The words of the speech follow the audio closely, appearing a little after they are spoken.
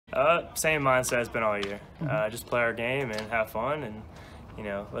Same mindset has been all year. Just play our game and have fun, and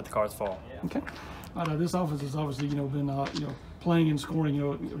let the cards fall. Okay. This offense has obviously been playing and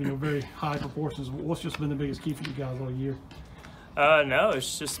scoring very high proportions. What's just been the biggest key for you guys all year? No,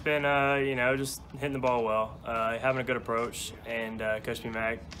 it's just been just hitting the ball well, having a good approach, and Coach B.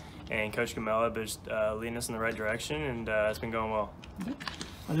 Mac and Coach Gamella just leading us in the right direction, and it's been going well. Okay.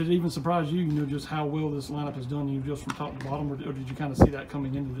 Did it even surprise you, just how well this lineup has done you just from top to bottom, or did you kind of see that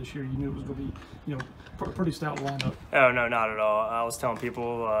coming into this year? You knew it was going to be, a pretty stout lineup. Oh, no, not at all. I was telling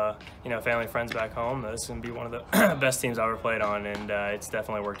people, family, friends back home, that it's going to be one of the best teams I ever played on, and it's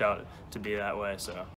definitely worked out to be that way. So.